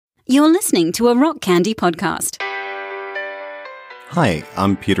You're listening to a Rock Candy podcast. Hi,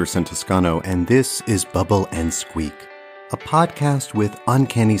 I'm Peterson Toscano, and this is Bubble&Squeak, a podcast with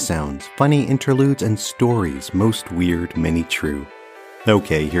uncanny sounds, funny interludes, and stories, most weird, many true.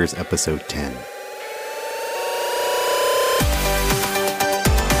 Okay, here's episode 10.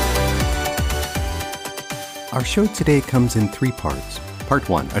 Our show today comes in 3 parts. Part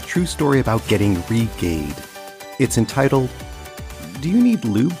 1, a true story about getting re-gayed. It's entitled, Do You Need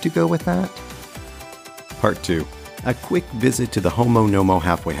Lube to Go With That? Part 2, a quick visit to the Homo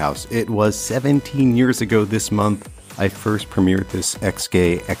halfway house. It was 17 years ago this month I first premiered this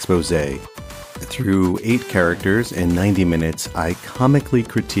Ex-Gay Exposé. Through 8 characters in 90 minutes, I comically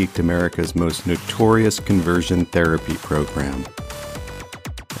critiqued America's most notorious conversion therapy program.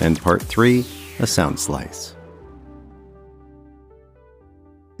 And part 3, a sound slice.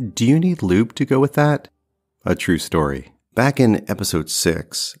 Do you need lube to go with that? A true story. Back in episode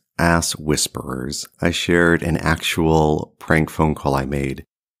 6, Ass Whisperers, I shared an actual prank phone call I made.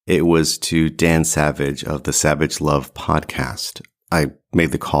 It was to Dan Savage of the Savage Love podcast. I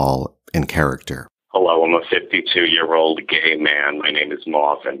made the call in character. Hello, I'm a 52-year-old gay man. My name is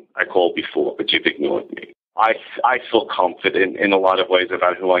Marvin. I called before, but you've ignored me. I feel confident in a lot of ways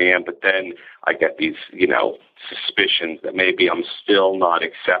about who I am, but then I get these, suspicions that maybe I'm still not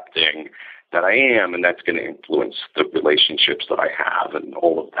accepting that I am, and that's going to influence the relationships that I have and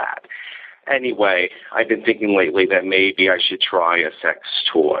all of that. Anyway, I've been thinking lately that maybe I should try a sex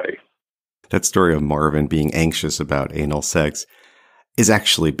toy. That story of Marvin being anxious about anal sex is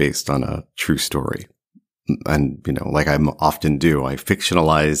actually based on a true story. And, like I often do, I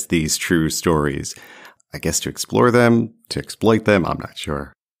fictionalize these true stories. I guess to explore them, to exploit them, I'm not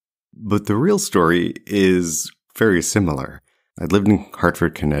sure. But the real story is very similar. I lived in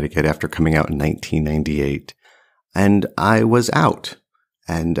Hartford, Connecticut after coming out in 1998, and I was out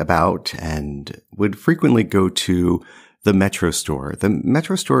and about and would frequently go to the Metro store. The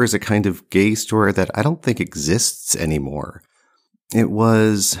Metro store is a kind of gay store that I don't think exists anymore. It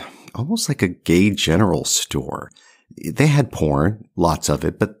was almost like a gay general store. They had porn, lots of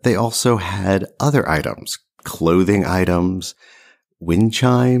it, but they also had other items, clothing items, wind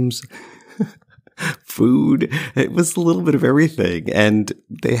chimes, food. It was a little bit of everything. And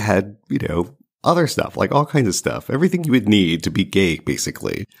they had, other stuff, like all kinds of stuff, everything you would need to be gay,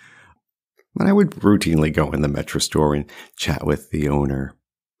 basically. And I would routinely go in the Metro store and chat with the owner.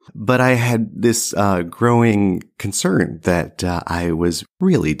 But I had this growing concern that I was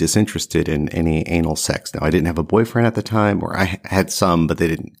really disinterested in any anal sex. Now, I didn't have a boyfriend at the time, or I had some, but they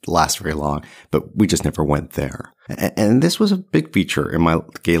didn't last very long. But we just never went there. And this was a big feature in my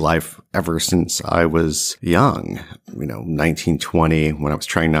gay life ever since I was young. 19, 20, when I was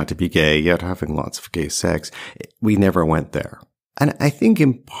trying not to be gay, yet having lots of gay sex. We never went there. And I think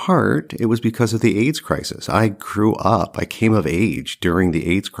in part it was because of the AIDS crisis. I grew up, I came of age during the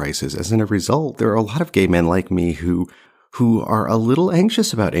AIDS crisis. As a result, there are a lot of gay men like me who are a little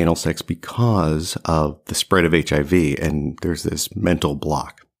anxious about anal sex because of the spread of HIV. And there's this mental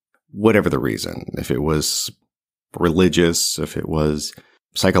block, whatever the reason. If it was religious, if it was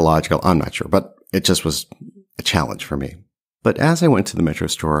psychological, I'm not sure. But it just was a challenge for me. But as I went to the Metro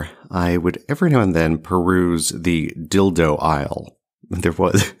store, I would every now and then peruse the dildo aisle. There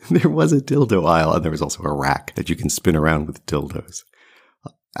was a dildo aisle, and there was also a rack that you can spin around with dildos.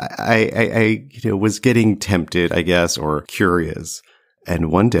 I was getting tempted, I guess, or curious.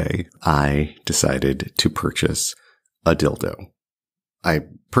 And one day I decided to purchase a dildo. I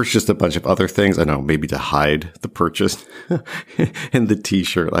purchased a bunch of other things. I don't know, maybe to hide the purchase and the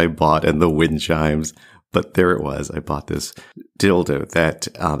t-shirt I bought and the wind chimes. But there it was. I bought this dildo that,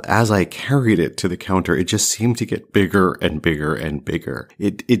 as I carried it to the counter, it just seemed to get bigger and bigger and bigger.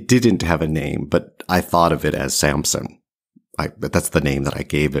 It didn't have a name, but I thought of it as Samson. But that's the name that I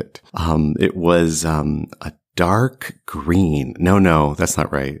gave it. It was, a dark green. No, that's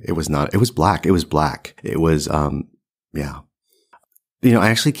not right. It was not. It was black. It was black. It was, yeah. I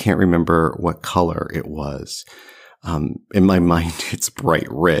actually can't remember what color it was. In my mind, it's bright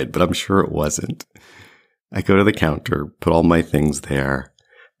red, but I'm sure it wasn't. I go to the counter, put all my things there,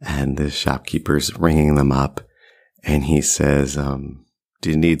 and the shopkeeper's ringing them up, and he says, do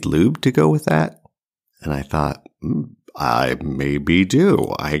you need lube to go with that? And I thought, I maybe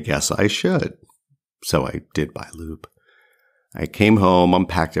do. I guess I should. So I did buy lube. I came home,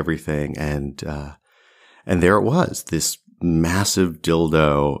 unpacked everything, and there it was, this massive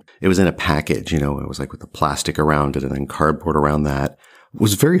dildo. It was in a package, it was like with the plastic around it and then cardboard around that. It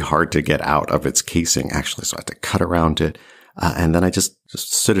was very hard to get out of its casing, actually, so I had to cut around it. And then I just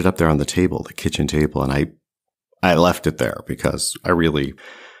stood it up there on the table, the kitchen table, and I left it there because I really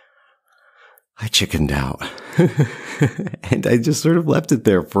I chickened out. And I just sort of left it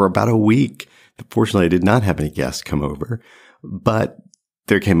there for about a week. Fortunately, I did not have any guests come over. But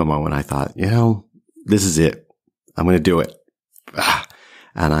there came a moment I thought, this is it. I'm going to do it.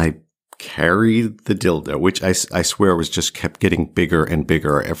 And I carried the dildo, which I swear was just kept getting bigger and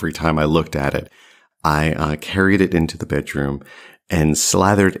bigger every time I looked at it. I carried it into the bedroom and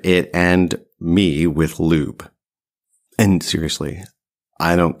slathered it and me with lube. And seriously,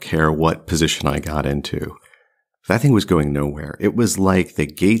 I don't care what position I got into. That thing was going nowhere. It was like the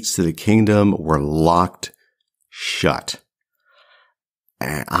gates to the kingdom were locked shut.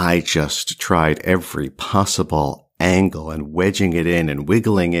 And I just tried every possible angle and wedging it in and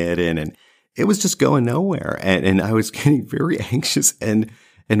wiggling it in, and it was just going nowhere. And I was getting very anxious and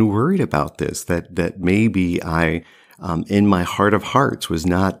worried about this, that maybe I, in my heart of hearts, was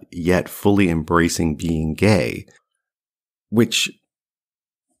not yet fully embracing being gay. Which,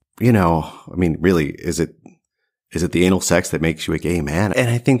 really, is it the anal sex that makes you a gay man? And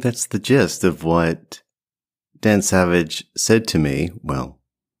I think that's the gist of what Dan Savage said to me,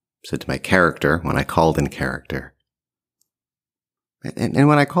 said to my character when I called in character. And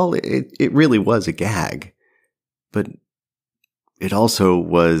when I called it really was a gag. But it also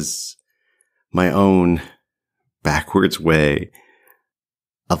was my own backwards way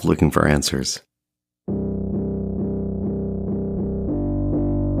of looking for answers.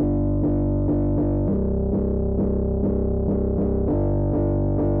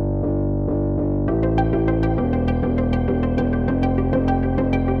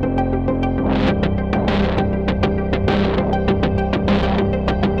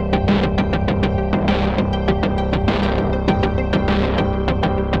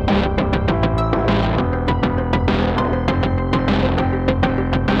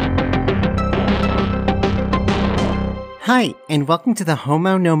 Hi, and welcome to the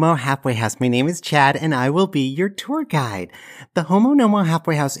Homo Nomo Halfway House. My name is Chad, and I will be your tour guide. The Homo Nomo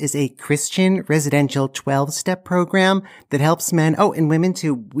Halfway House is a Christian residential 12-step program that helps men, and women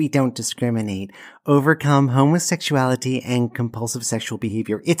too, we don't discriminate, overcome homosexuality and compulsive sexual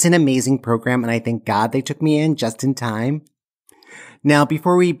behavior. It's an amazing program, and I thank God they took me in just in time. Now,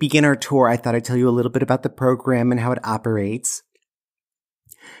 before we begin our tour, I thought I'd tell you a little bit about the program and how it operates.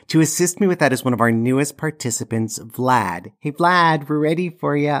 To assist me with that is one of our newest participants, Vlad. Hey, Vlad, we're ready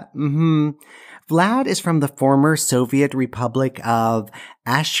for you. Vlad is from the former Soviet Republic of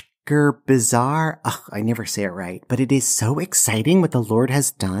Ashkerbazar. I never say it right, but it is so exciting what the Lord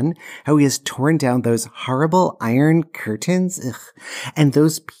has done, how he has torn down those horrible iron curtains. And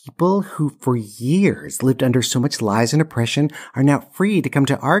those people who for years lived under so much lies and oppression are now free to come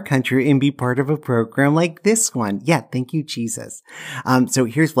to our country and be part of a program like this one. Yeah, thank you, Jesus. So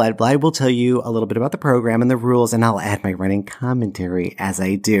here's Vlad. Vlad will tell you a little bit about the program and the rules, and I'll add my running commentary as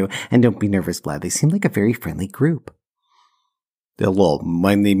I do. And don't be nervous, Vlad. They seem like a very friendly group. Hello,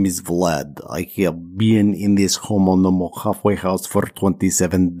 my name is Vlad. I have been in this Homo Nomo Halfway House for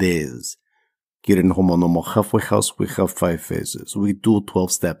 27 days. Here in Homo Nomo Halfway House, we have 5 phases. We do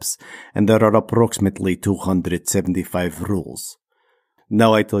 12 steps, and there are approximately 275 rules.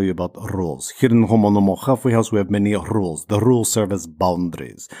 Now I tell you about rules. Here in Homo Nomo Halfway House, we have many rules. The rules serve as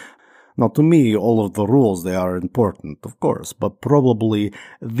boundaries. Now, to me, all of the rules, they are important, of course, but probably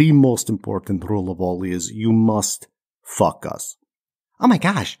the most important rule of all is you must fuck us. Oh my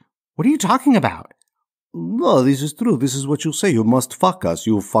gosh, what are you talking about? No, this is true. This is what you say. You must fuck us.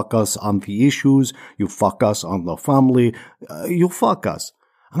 You fuck us on the issues. You fuck us on the family. You fuck us.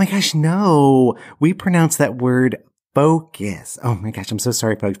 Oh my gosh, no. We pronounce that word focus. Oh my gosh, I'm so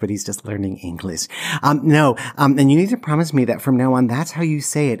sorry, folks, but he's just learning English. And you need to promise me that from now on, that's how you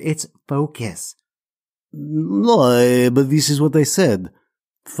say it. It's focus. No, but this is what I said.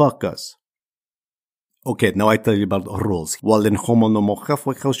 Fuck us. Okay, now I tell you about the rules. While in Homo Nomo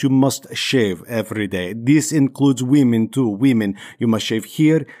Halfway House, you must shave every day. This includes women too. Women, you must shave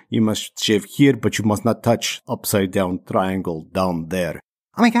here, but you must not touch upside down triangle down there.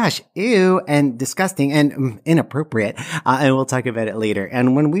 Oh my gosh, ew, and disgusting and inappropriate. And we'll talk about it later.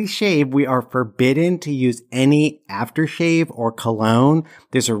 And when we shave, we are forbidden to use any aftershave or cologne.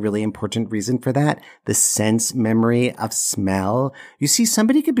 There's a really important reason for that. The sense memory of smell. You see,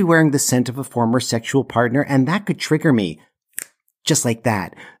 somebody could be wearing the scent of a former sexual partner, and that could trigger me. Just like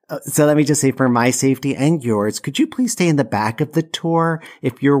that. So let me just say, for my safety and yours, could you please stay in the back of the tour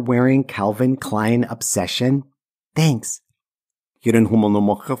if you're wearing Calvin Klein Obsession? Thanks. Here in Homo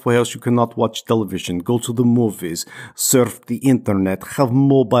Nomo Halfway House, you cannot watch television, go to the movies, surf the internet, have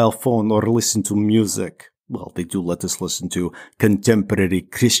mobile phone, or listen to music. Well, they do let us listen to contemporary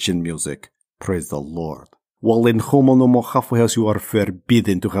Christian music. Praise the Lord. While in Homo No More Halfway House, you are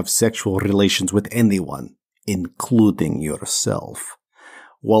forbidden to have sexual relations with anyone, including yourself.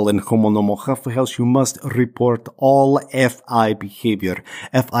 While in Homo No More Halfway House, you must report all FI behavior.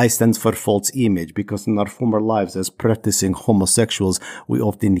 FI stands for false image, because in our former lives as practicing homosexuals, we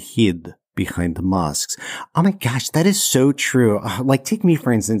often hid behind masks. Oh my gosh, that is so true. Like, take me,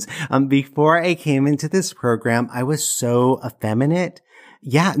 for instance. Before I came into this program, I was so effeminate.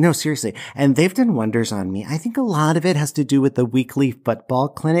 Yeah, no, seriously. And they've done wonders on me. I think a lot of it has to do with the weekly football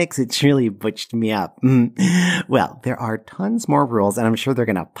clinics. It's really butched me up. Well, there are tons more rules, and I'm sure they're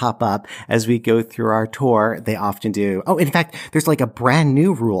going to pop up as we go through our tour. They often do. Oh, in fact, there's like a brand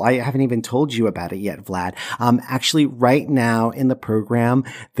new rule. I haven't even told you about it yet, Vlad. Actually, right now in the program,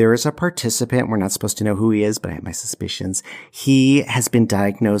 there is a participant. We're not supposed to know who he is, but I have my suspicions. He has been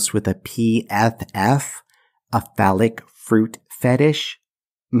diagnosed with a PFF, a phallic fruit fetish.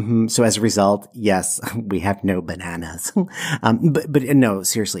 So as a result, yes, we have no bananas. But no,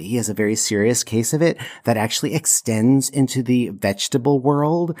 seriously, he has a very serious case of it that actually extends into the vegetable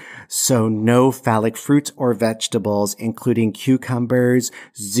world. So no phallic fruits or vegetables, including cucumbers,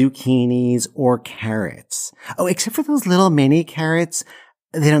 zucchinis, or carrots. Oh, except for those little mini carrots,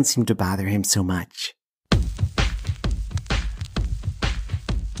 they don't seem to bother him so much.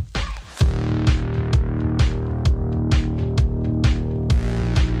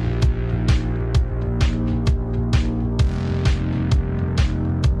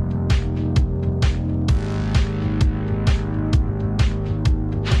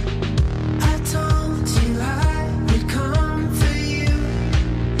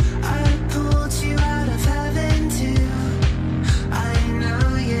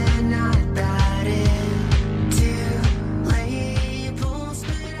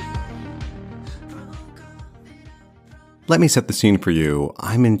 Let me set the scene for you.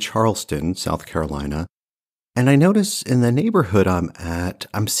 I'm in Charleston, South Carolina, and I notice in the neighborhood I'm at,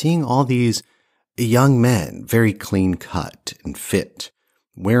 I'm seeing all these young men, very clean cut and fit,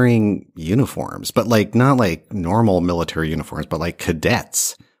 wearing uniforms, but like not like normal military uniforms, but like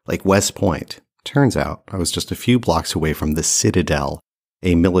cadets, like West Point. Turns out I was just a few blocks away from the Citadel,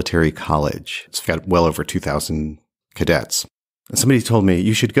 a military college. It's got well over 2,000 cadets. And somebody told me,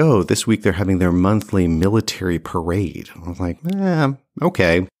 you should go. This week they're having their monthly military parade. I was like,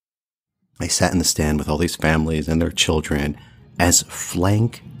 okay. I sat in the stand with all these families and their children as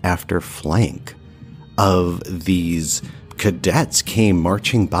flank after flank of these cadets came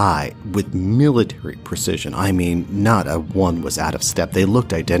marching by with military precision. I mean, not a one was out of step. They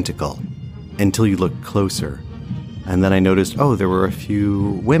looked identical until you looked closer. And then I noticed, there were a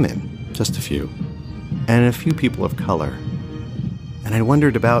few women, just a few, and a few people of color. And I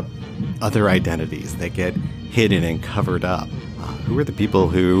wondered about other identities that get hidden and covered up. Who are the people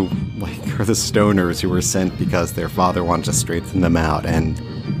who, are the stoners who were sent because their father wanted to straighten them out? And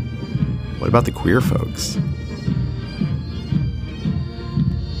what about the queer folks?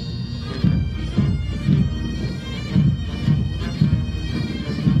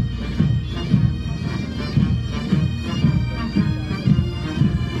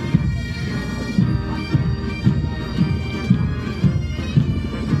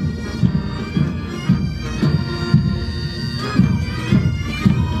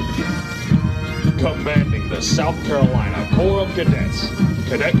 Commanding the South Carolina Corps of Cadets,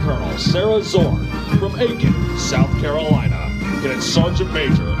 Cadet Colonel Sarah Zorn from Aiken, South Carolina. Cadet Sergeant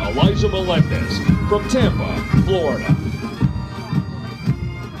Major Elijah Melendez from Tampa, Florida.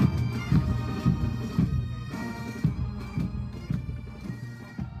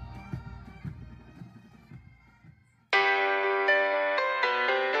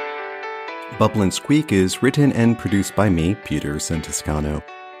 Bubble&Squeak is written and produced by me, Peterson Toscano.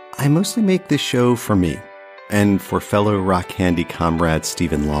 I mostly make this show for me, and for fellow rock candy comrade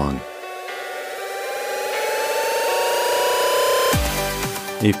Stephen Long.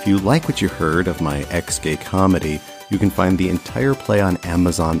 If you like what you heard of my ex-gay comedy, you can find the entire play on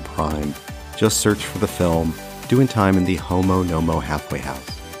Amazon Prime. Just search for the film, Doing Time in the Homo No More Halfway House.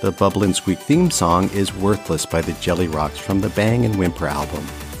 The Bubble&Squeak theme song is Worthless by the Jellyrox from the Bang Whimper album.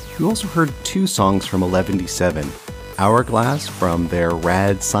 You also heard 2 songs from EleventySeven, Hourglass from their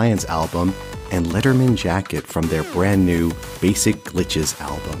Rad Science album, and Letterman Jacket from their brand new Basic Glitches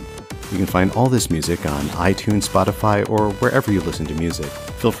album. You can find all this music on iTunes, Spotify, or wherever you listen to music.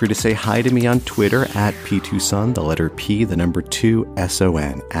 Feel free to say hi to me on Twitter at P2Son, the letter P, the number 2,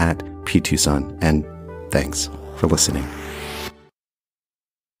 S-O-N, at P2Son. And thanks for listening.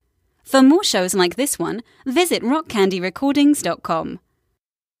 For more shows like this one, visit rockcandyrecordings.com.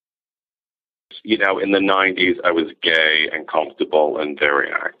 You know, in the 90s, I was gay and comfortable and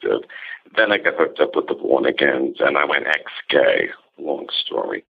very active. Then I got hooked up with the born-agains, and I went ex-gay. Long story.